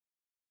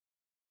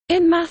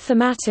In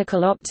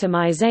mathematical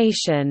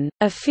optimization,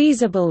 a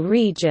feasible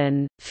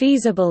region,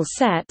 feasible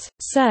set,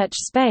 search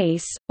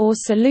space, or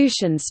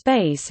solution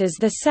space is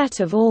the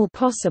set of all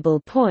possible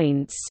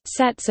points,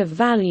 sets of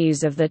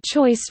values of the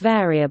choice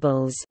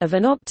variables of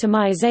an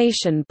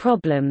optimization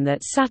problem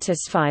that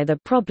satisfy the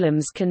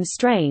problem's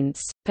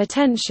constraints,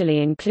 potentially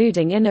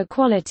including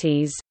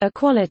inequalities,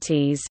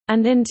 equalities,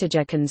 and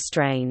integer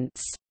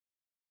constraints.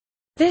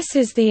 This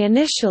is the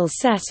initial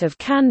set of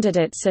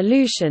candidate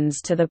solutions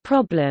to the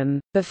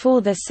problem,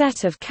 before the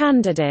set of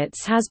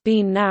candidates has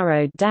been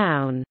narrowed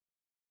down.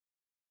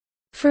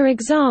 For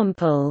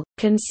example,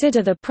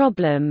 consider the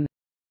problem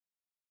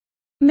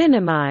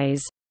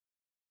minimize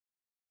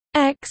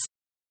x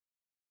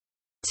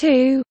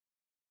 2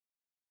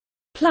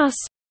 plus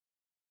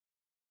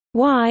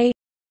y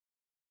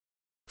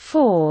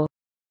 4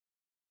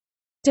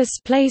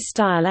 display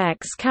style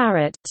x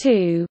caret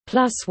 2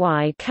 plus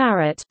y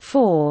caret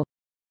 4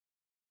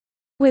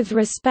 with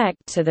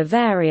respect to the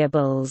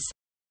variables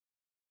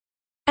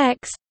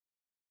x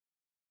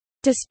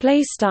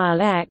display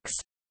style x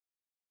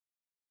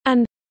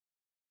and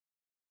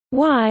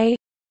y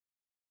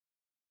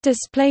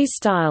display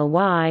style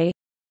y,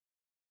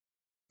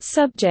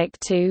 subject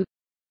to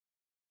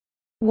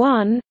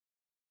 1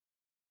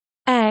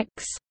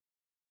 x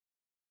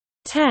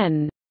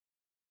 10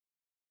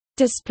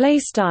 display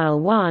style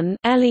 1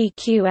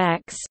 leq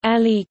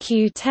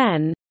leq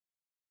 10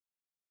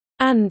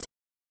 and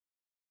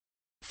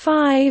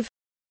 5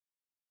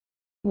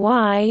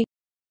 y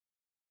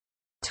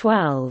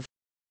 12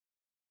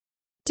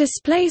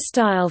 display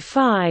style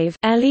 5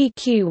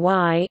 leq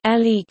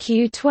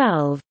leq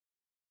 12.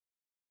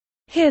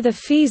 Here the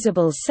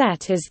feasible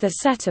set is the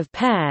set of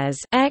pairs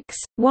x,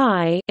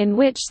 y in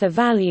which the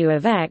value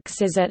of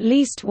x is at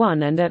least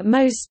 1 and at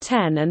most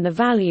 10 and the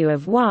value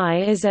of y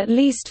is at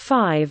least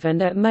 5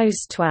 and at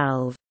most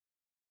 12.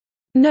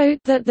 Note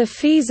that the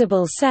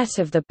feasible set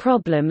of the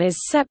problem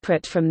is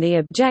separate from the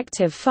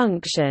objective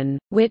function,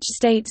 which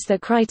states the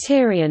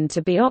criterion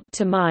to be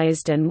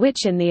optimized and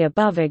which in the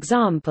above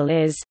example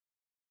is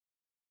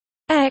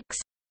x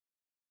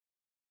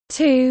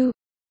 2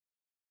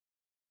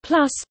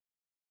 plus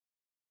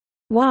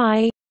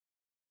y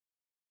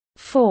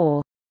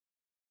 4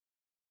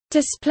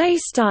 display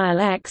style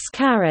x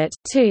caret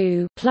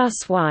 2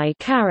 plus y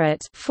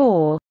caret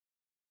 4.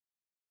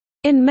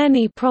 In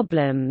many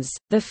problems,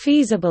 the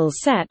feasible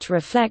set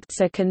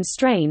reflects a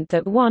constraint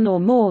that one or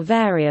more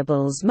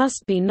variables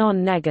must be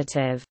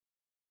non-negative.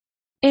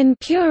 In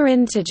pure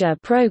integer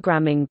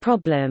programming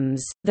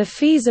problems, the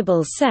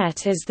feasible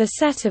set is the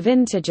set of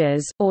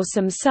integers, or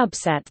some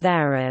subset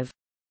thereof.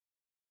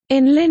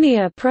 In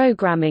linear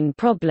programming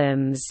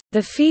problems,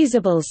 the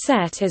feasible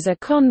set is a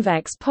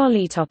convex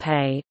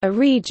polytope, a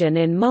region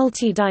in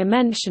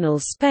multi-dimensional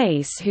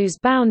space whose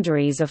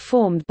boundaries are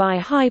formed by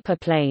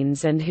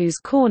hyperplanes and whose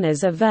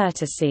corners are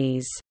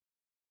vertices.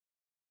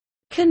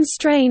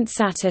 Constraint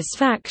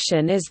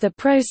satisfaction is the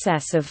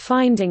process of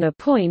finding a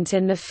point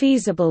in the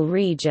feasible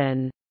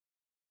region.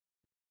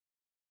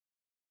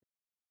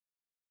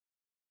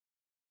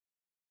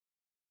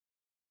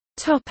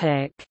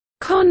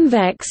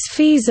 Convex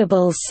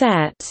feasible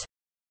set.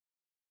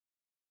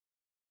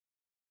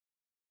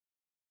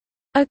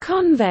 A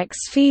convex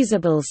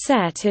feasible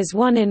set is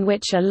one in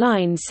which a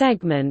line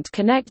segment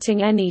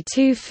connecting any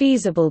two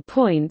feasible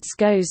points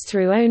goes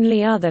through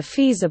only other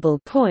feasible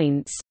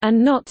points,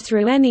 and not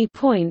through any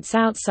points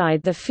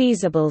outside the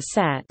feasible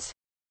set.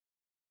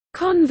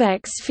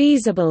 Convex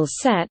feasible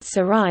sets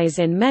arise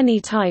in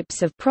many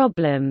types of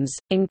problems,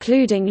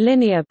 including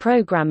linear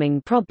programming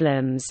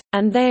problems,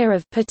 and they are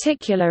of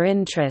particular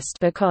interest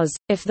because,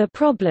 if the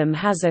problem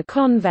has a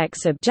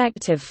convex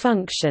objective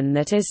function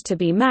that is to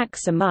be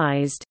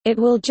maximized, it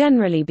will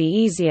generally be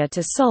easier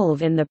to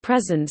solve in the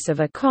presence of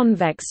a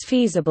convex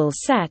feasible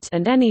set,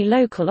 and any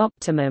local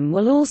optimum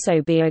will also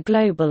be a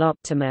global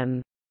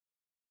optimum.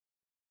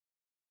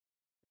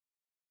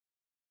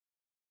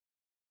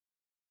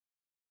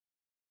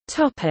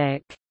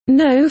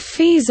 No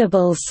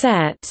feasible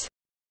set.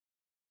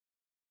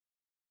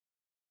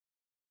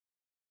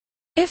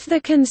 If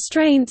the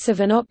constraints of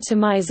an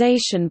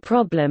optimization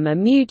problem are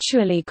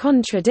mutually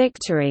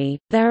contradictory,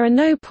 there are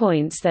no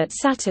points that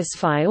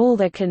satisfy all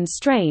the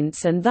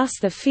constraints and thus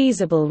the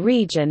feasible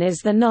region is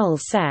the null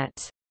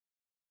set.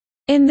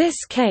 In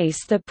this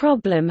case the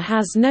problem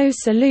has no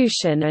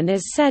solution and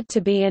is said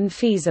to be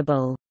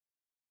infeasible.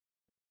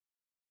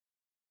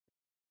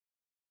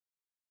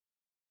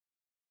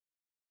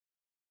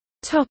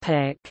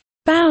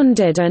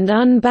 Bounded and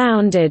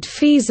unbounded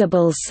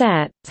feasible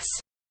sets.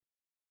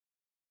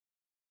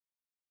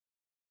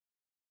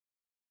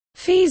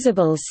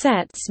 Feasible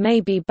sets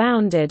may be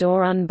bounded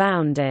or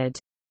unbounded.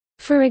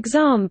 For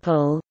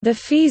example, the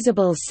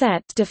feasible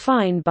set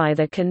defined by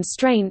the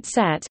constraint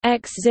set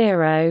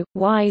x0,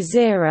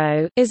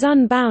 y0 is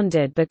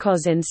unbounded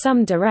because in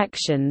some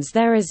directions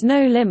there is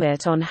no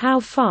limit on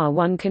how far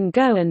one can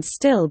go and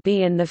still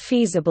be in the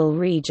feasible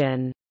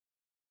region.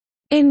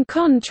 In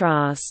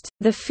contrast,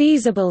 the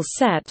feasible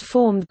set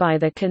formed by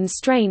the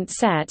constraint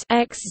set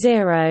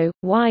x0,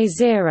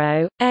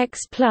 y0, x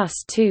plus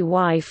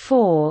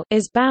 2y4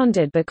 is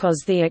bounded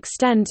because the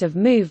extent of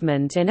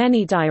movement in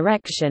any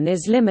direction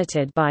is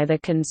limited by the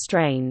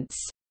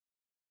constraints.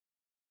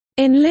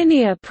 In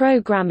linear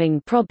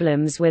programming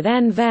problems with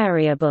n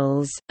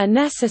variables, a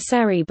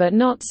necessary but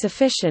not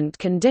sufficient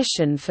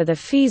condition for the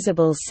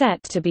feasible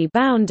set to be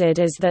bounded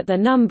is that the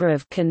number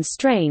of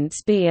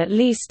constraints be at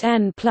least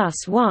n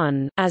plus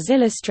 1, as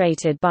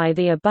illustrated by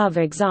the above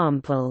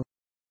example.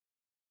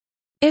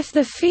 If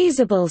the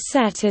feasible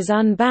set is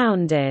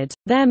unbounded,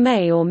 there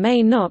may or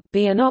may not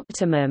be an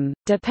optimum,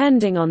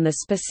 depending on the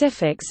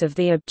specifics of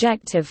the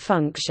objective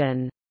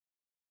function.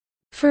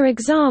 For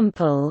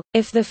example,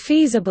 if the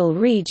feasible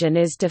region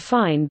is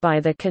defined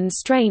by the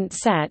constraint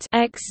set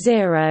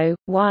x0,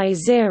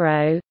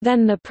 y0,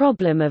 then the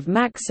problem of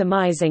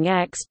maximizing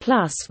x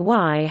plus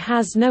y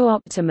has no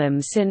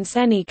optimum, since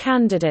any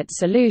candidate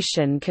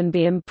solution can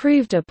be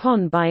improved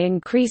upon by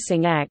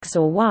increasing x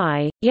or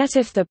y, yet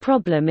if the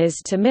problem is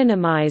to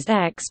minimize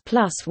x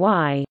plus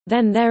y,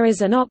 then there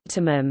is an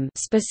optimum,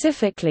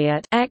 specifically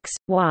at x,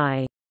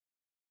 y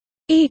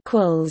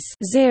equals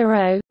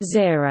 0,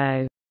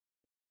 0.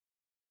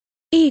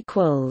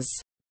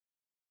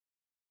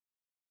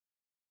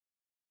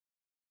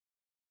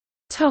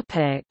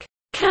 Topic: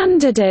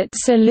 Candidate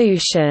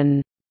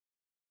solution.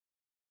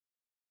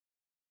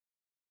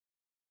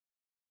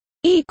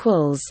 In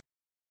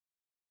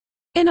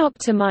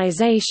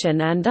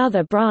optimization and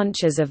other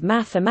branches of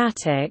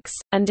mathematics,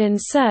 and in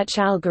search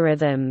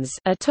algorithms,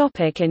 a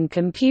topic in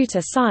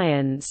computer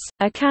science,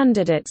 a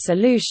candidate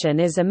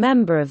solution is a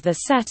member of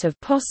the set of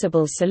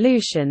possible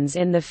solutions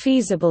in the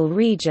feasible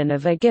region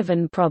of a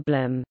given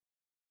problem.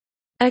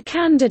 A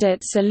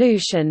candidate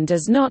solution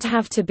does not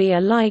have to be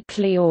a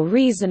likely or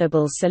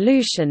reasonable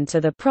solution to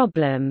the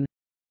problem.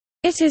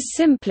 It is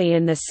simply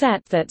in the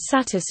set that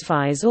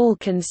satisfies all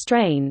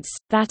constraints,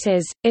 that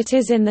is, it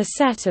is in the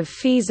set of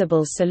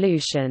feasible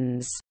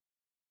solutions.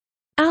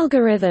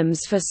 Algorithms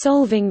for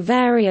solving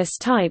various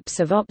types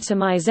of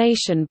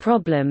optimization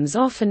problems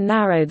often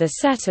narrow the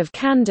set of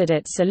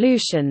candidate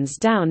solutions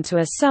down to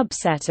a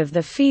subset of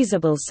the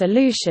feasible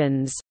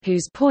solutions,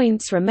 whose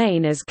points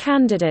remain as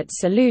candidate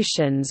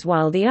solutions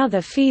while the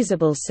other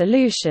feasible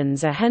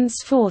solutions are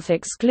henceforth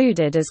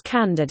excluded as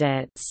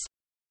candidates.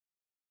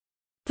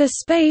 The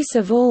space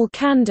of all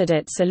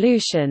candidate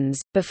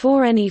solutions,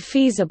 before any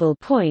feasible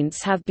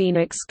points have been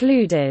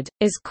excluded,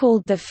 is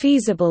called the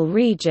feasible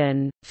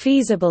region,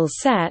 feasible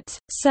set,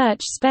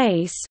 search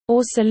space,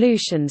 or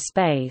solution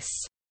space.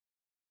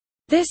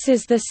 This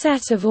is the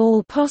set of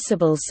all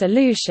possible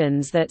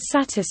solutions that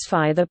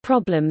satisfy the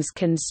problem's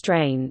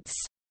constraints.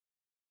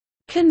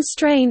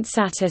 Constraint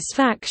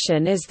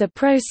satisfaction is the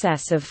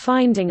process of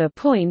finding a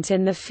point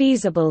in the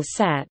feasible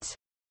set.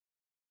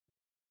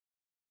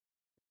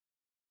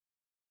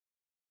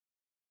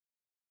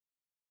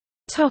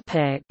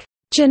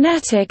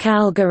 Genetic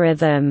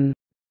algorithm.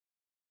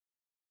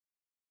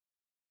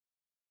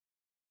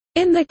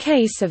 In the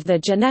case of the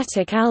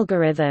genetic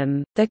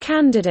algorithm, the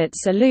candidate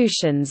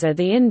solutions are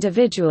the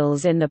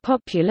individuals in the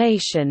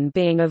population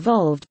being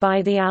evolved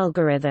by the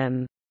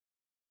algorithm.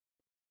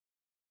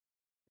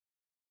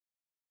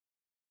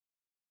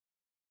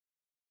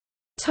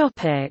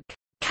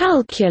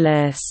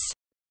 Calculus.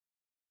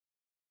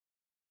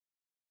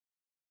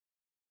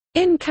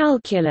 In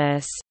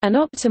calculus, an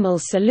optimal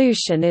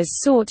solution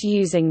is sought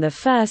using the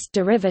first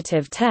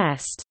derivative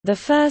test. The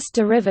first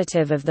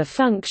derivative of the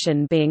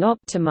function being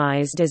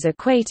optimized is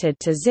equated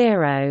to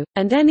 0,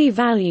 and any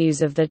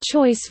values of the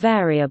choice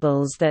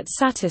variables that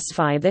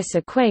satisfy this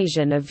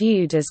equation are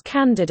viewed as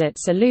candidate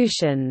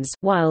solutions,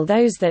 while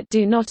those that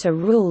do not are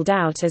ruled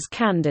out as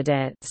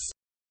candidates.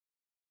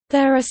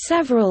 There are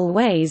several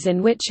ways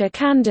in which a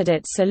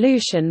candidate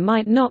solution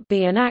might not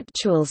be an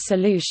actual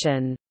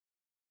solution.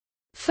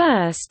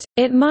 First,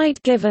 it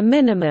might give a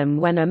minimum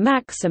when a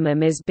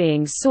maximum is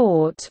being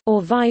sought,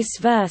 or vice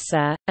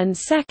versa, and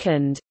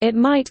second, it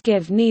might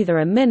give neither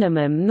a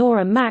minimum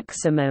nor a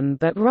maximum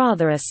but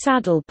rather a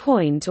saddle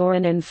point or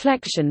an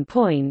inflection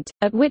point,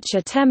 at which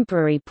a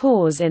temporary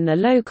pause in the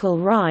local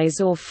rise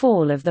or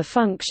fall of the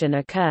function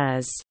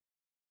occurs.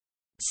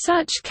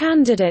 Such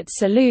candidate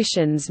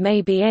solutions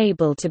may be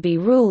able to be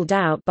ruled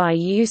out by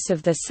use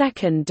of the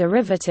second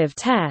derivative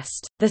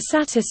test, the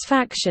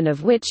satisfaction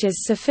of which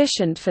is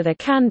sufficient for the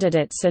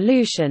candidate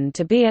solution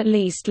to be at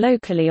least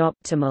locally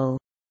optimal.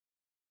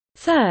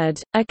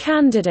 Third, a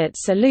candidate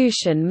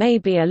solution may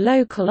be a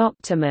local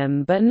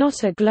optimum but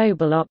not a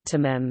global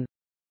optimum.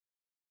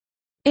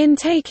 In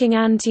taking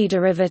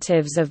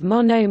antiderivatives of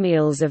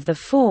monomials of the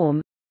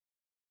form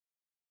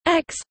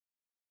x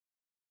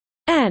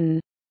n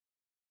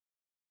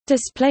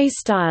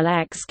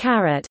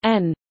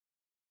 ∑x_n,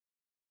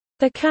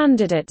 the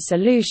candidate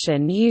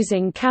solution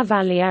using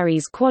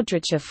Cavalieri's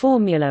quadrature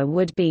formula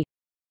would be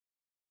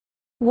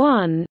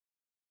 1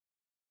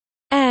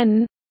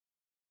 n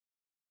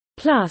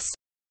plus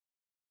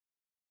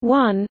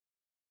 1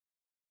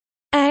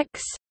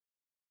 x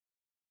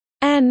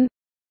n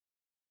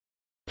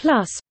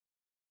plus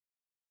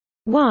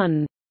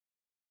 1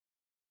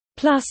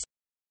 plus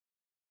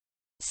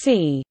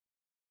c.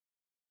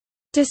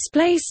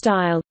 Display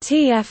style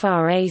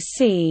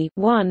tfrac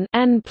 1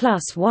 n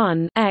plus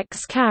 1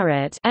 x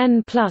caret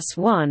n plus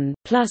 1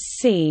 plus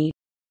c.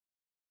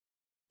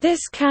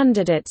 This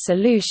candidate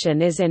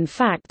solution is in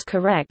fact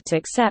correct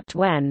except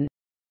when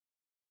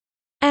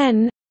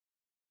n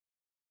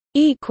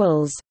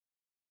equals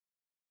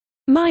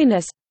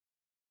minus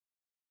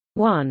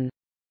 1.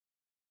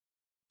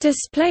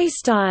 Display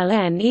style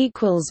n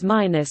equals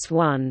minus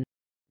 1.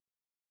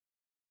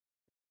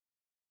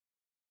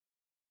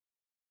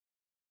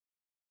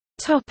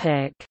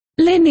 Topic: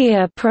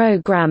 Linear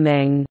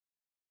programming.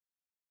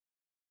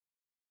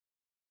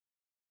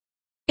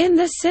 In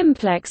the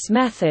simplex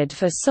method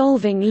for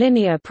solving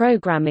linear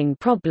programming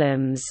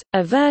problems,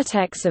 a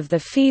vertex of the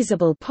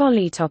feasible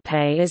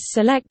polytope is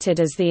selected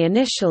as the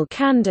initial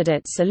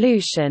candidate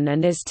solution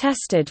and is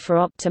tested for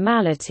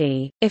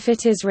optimality. If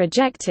it is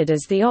rejected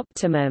as the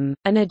optimum,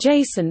 an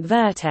adjacent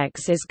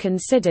vertex is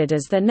considered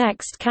as the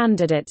next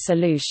candidate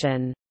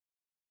solution.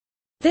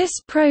 This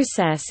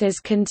process is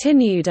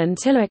continued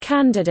until a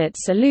candidate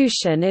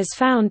solution is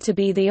found to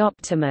be the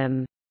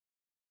optimum.